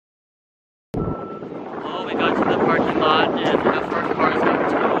spot and half of our car is getting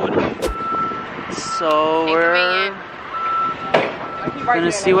towed. So we're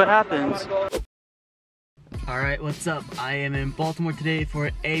gonna see what happens. Alright, what's up? I am in Baltimore today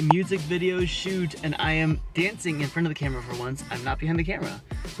for a music video shoot and I am dancing in front of the camera for once. I'm not behind the camera.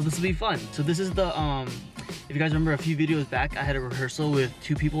 So this will be fun. So this is the, if you guys remember a few videos back, I had a rehearsal with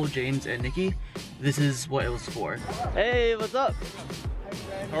two people, James and Nikki. This is what it was for. Hey, what's up?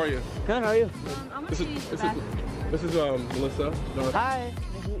 How are you? Good, how are you? This is Melissa. Hi,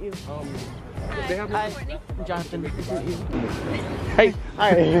 nice to meet you. Hi, I'm Jonathan. Nice to meet you. Hey,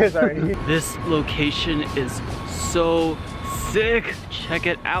 hi. Sorry. This location is so sick. Check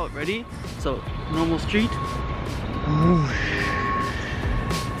it out. Ready? So, normal street.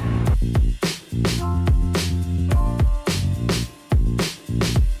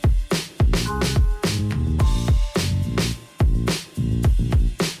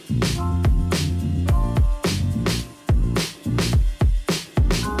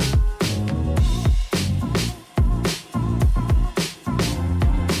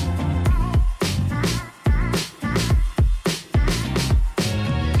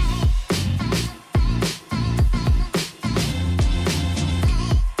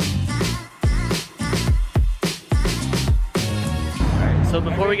 So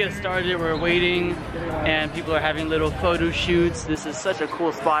before we get started, we're waiting and people are having little photo shoots. This is such a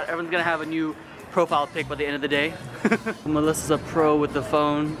cool spot. Everyone's gonna have a new profile pic by the end of the day. Melissa's a pro with the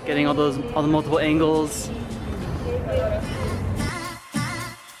phone, getting all the multiple angles.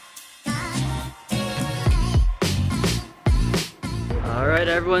 All right,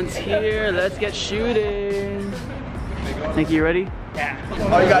 everyone's here. Let's get shooting. Think you ready? Yeah.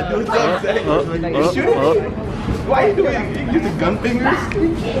 All you gotta do is go. Shooting? Why are you doing it? You using gun fingers?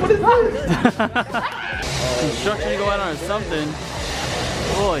 What is this? Construction to go out on or something.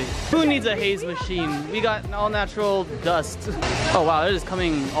 Boy, who needs a haze machine? We got all natural dust. Oh wow, they're just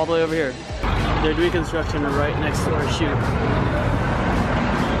coming all the way over here. They're doing construction right next to our shoot.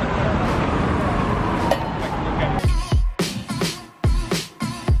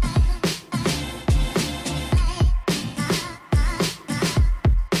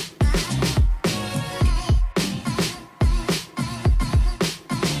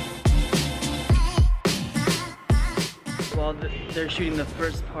 While they're shooting the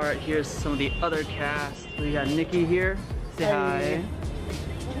first part, here's some of the other cast. We got Nikki here. Say hi.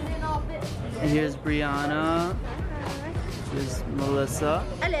 And here's Brianna. Here's Melissa.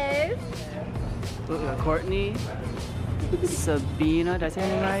 Hello. We got Courtney. Sabina. Did I say her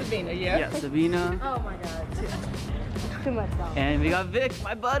name right? Sabina, yeah. Yeah, Sabina. Oh my god. Too much song. And we got Vic,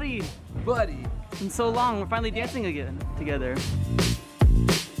 my buddy. Buddy. It's been so long. We're finally dancing again together.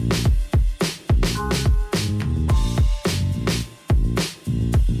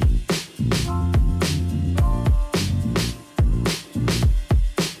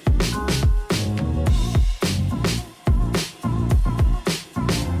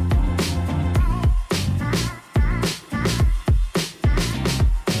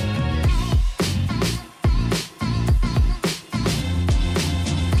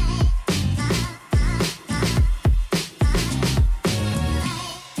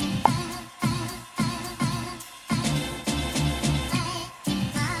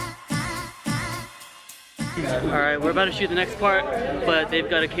 Alright, we're about to shoot the next part, but they've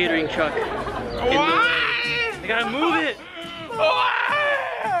got a catering truck in the way. They gotta move it!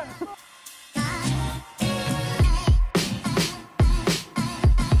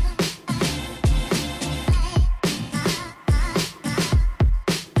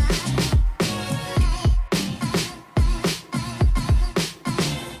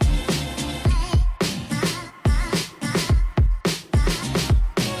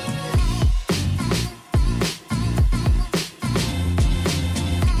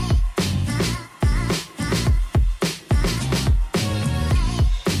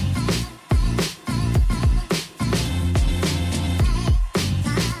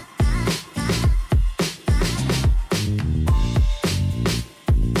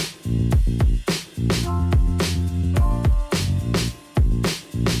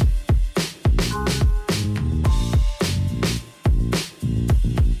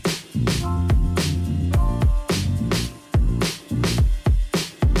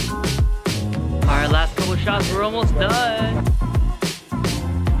 Last couple shots, we're almost done.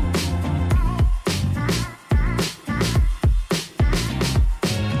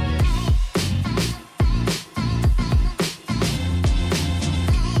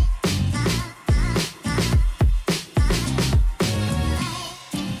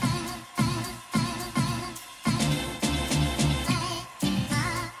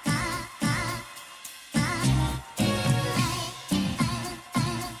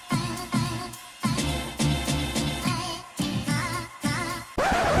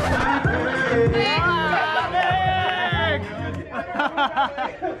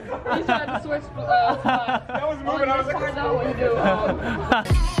 He tried to switch spots. That was moving. I was like, that's not what you do.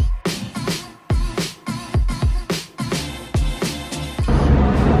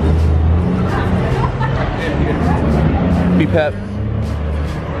 Be Pep.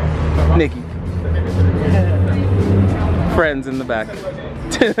 Nikki. Friends in the back.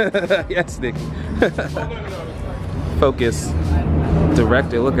 Yes, Nikki. Focus.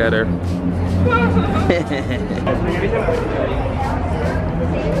 Director, look at her.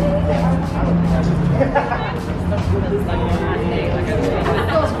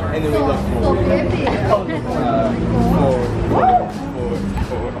 And then we look forward.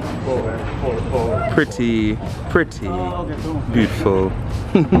 Pretty, pretty, beautiful.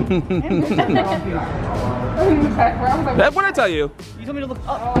 What did I tell you? You told me to look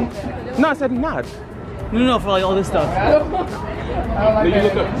up. No, I said not. No, for like all this stuff.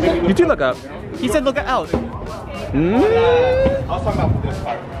 You do look up. He said look out. I was talking about this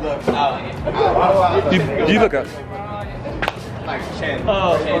part. Look out. You look up. Like chin.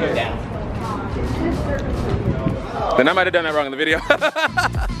 Oh, chin down. Then I might have done that wrong in the video.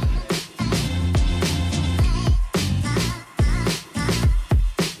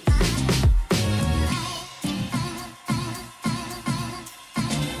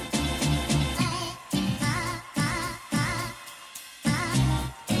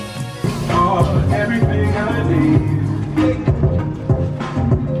 Everything I need.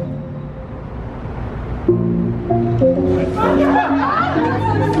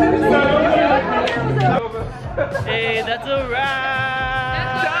 Hey, that's a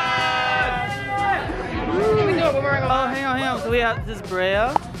wrap! Oh, hang on. So we have this is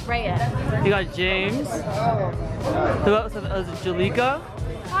Brea. You got James. Who else? Jalika.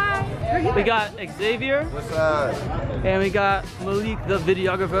 Hi. We got Xavier. What's up? And we got Malik, the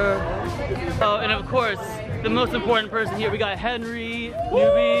videographer. Oh, and of course, the most important person here, we got Henry,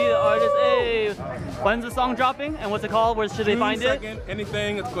 newbie, the artist. Hey, when's the song dropping? And what's it called? Where should they find it?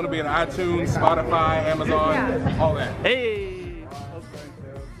 Anything. It's going to be on iTunes, Spotify, Amazon, all that. Hey.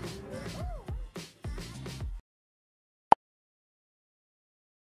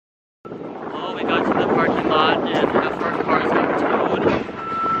 Well, we got to the parking lot and half our cars got towed.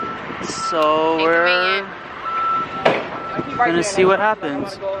 So we're gonna see what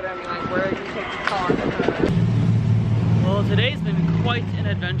happens. Well, today's been quite an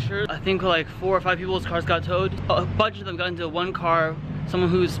adventure. I think like 4 or 5 people's cars got towed. A bunch of them got into one car, someone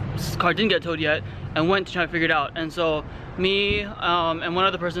whose car didn't get towed yet, and went to try to figure it out. And so me and one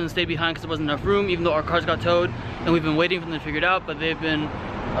other person stayed behind because there wasn't enough room, even though our cars got towed. And we've been waiting for them to figure it out, but there have been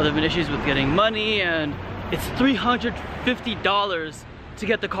issues with getting money, and it's $350 to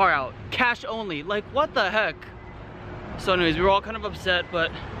get the car out. Cash only. Like, what the heck? So anyways, we were all kind of upset,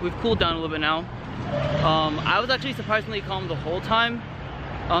 but we've cooled down a little bit now. I was actually surprisingly calm the whole time.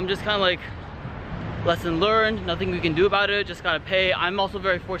 Just kind of like, lesson learned, nothing we can do about it, just gotta pay. I'm also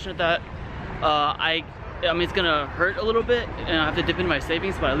very fortunate that I mean, it's gonna hurt a little bit and I have to dip into my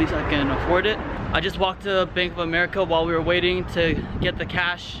savings, but at least I can afford it. I just walked to Bank of America while we were waiting to get the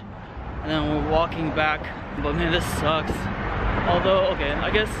cash, and then we're walking back. But man, this sucks. Although, okay, I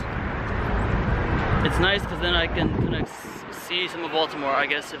guess it's nice because then I can kind of see some of Baltimore, I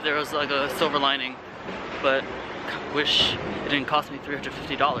guess, if there was like a silver lining. But I wish it didn't cost me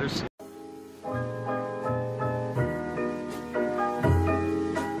 $350.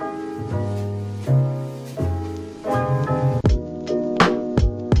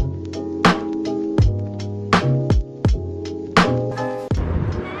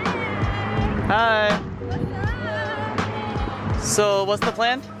 Hi. So what's the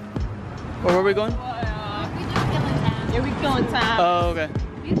plan? Or where are we going? Yeah, we killing time. Oh, okay.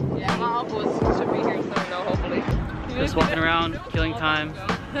 Yeah, my uncle should be here soon though, hopefully. Just walking around, killing time.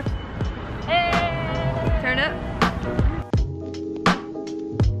 Hey. Turn up.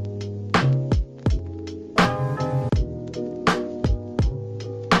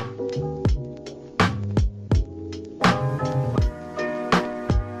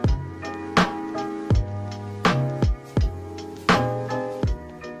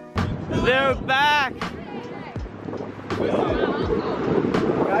 They're back!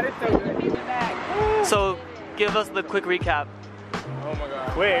 So, give us the quick recap. Oh my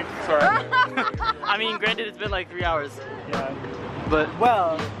god. Quick. Sorry. I mean, granted, it's been like 3 hours. Yeah. But,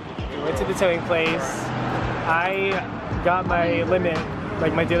 Well, we went to the towing place. I got my limit,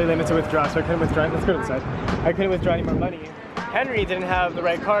 like my daily limit to withdraw, so I couldn't withdraw. Let's go to the side. I couldn't withdraw any more money. Henry didn't have the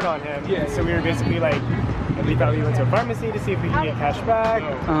right card on him, so we were basically like, we thought we went to a pharmacy to see if we could get cash back.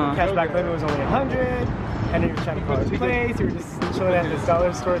 Cash back limit was only 100. Henry was trying to call his place. We were just chilling at this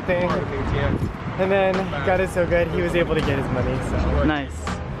dollar store thing. And then got it so good, he was able to get his money, so. Nice.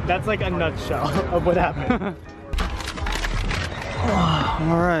 That's like a nutshell of what happened.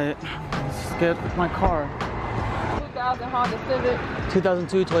 Alright, let's get my car. 2000 Honda Civic.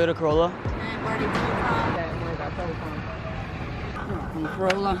 2002 Toyota Corolla.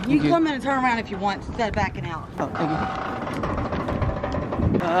 Corolla. You can come in and turn around if you want instead of backing out. Oh, thank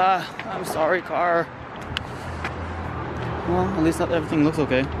you. I'm sorry, car. Well, at least not everything looks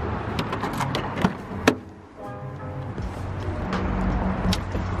okay.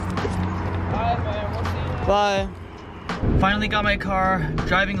 Bye. Finally got my car,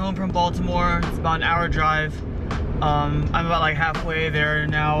 driving home from Baltimore. It's about an hour drive. I'm about like halfway there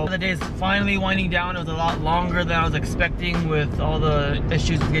now. The day is finally winding down. It was a lot longer than I was expecting with all the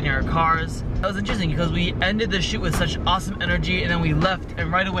issues with getting our cars. That was interesting because we ended the shoot with such awesome energy and then we left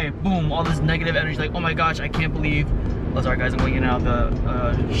and right away, boom, all this negative energy. Like, oh my gosh, I can't believe. Oh, sorry guys, I'm going in and out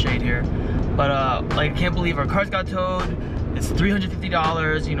of the shade here. But like, I can't believe our cars got towed. It's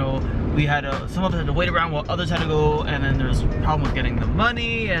 $350, you know, we had some of us had to wait around while others had to go, and then there's a problem with getting the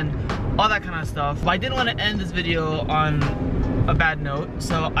money and all that kind of stuff. But I didn't want to end this video on a bad note,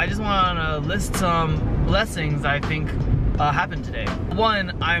 so I just want to list some blessings that I think happened today.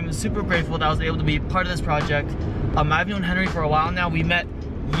 One, I'm super grateful that I was able to be part of this project. I've known Henry for a while now. We met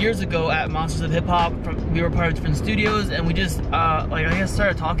years ago at Monsters of Hip Hop. We were part of different studios, and we just like I guess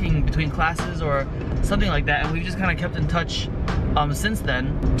started talking between classes or something like that, and we've just kind of kept in touch since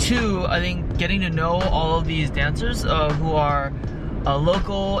then. Two, I think getting to know all of these dancers who are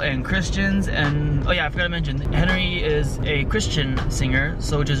local and Christians, and oh yeah, I forgot to mention, Henry is a Christian singer,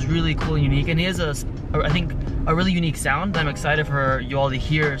 so which is really cool and unique, and he has I think a really unique sound that I'm excited for you all to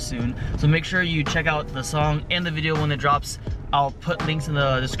hear soon. So make sure you check out the song and the video when it drops. I'll put links in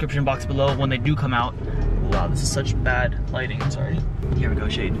the description box below when they do come out. Wow, this is such bad lighting, sorry. Here we go,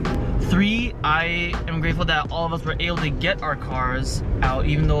 shade. Three, I am grateful that all of us were able to get our cars out,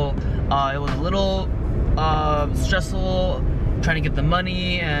 even though it was a little stressful trying to get the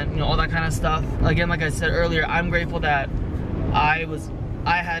money and, you know, all that kind of stuff. Again, like I said earlier, I'm grateful that I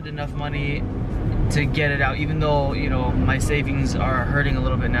had enough money to get it out, even though, you know, my savings are hurting a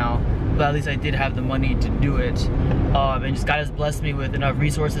little bit now. But at least I did have the money to do it. And just God has blessed me with enough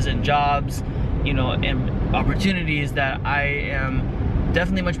resources and jobs, you know, and opportunities that I am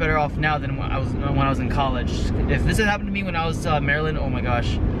definitely much better off now than when I was in college. If this had happened to me when I was in Maryland, oh my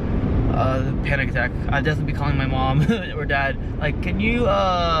gosh, panic attack. I'd definitely be calling my mom or dad, like, can you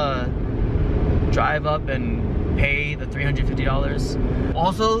drive up and pay the $350?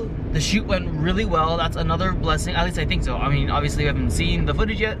 Also, the shoot went really well. That's another blessing, at least I think so. I mean, obviously we haven't seen the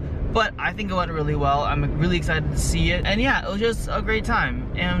footage yet, but I think it went really well. I'm really excited to see it. And yeah, it was just a great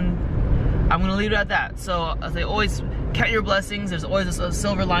time. And I'm gonna leave it at that. So as I always, count your blessings. There's always a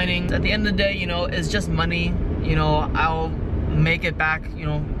silver lining. At the end of the day, you know, it's just money. You know, I'll make it back, you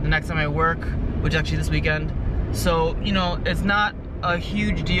know, the next time I work, which is actually this weekend. So, you know, it's not a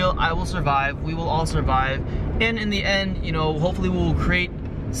huge deal. I will survive. We will all survive. And in the end, you know, hopefully we'll create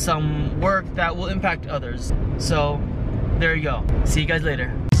some work that will impact others. So there you go. See you guys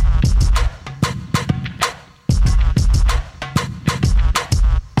later.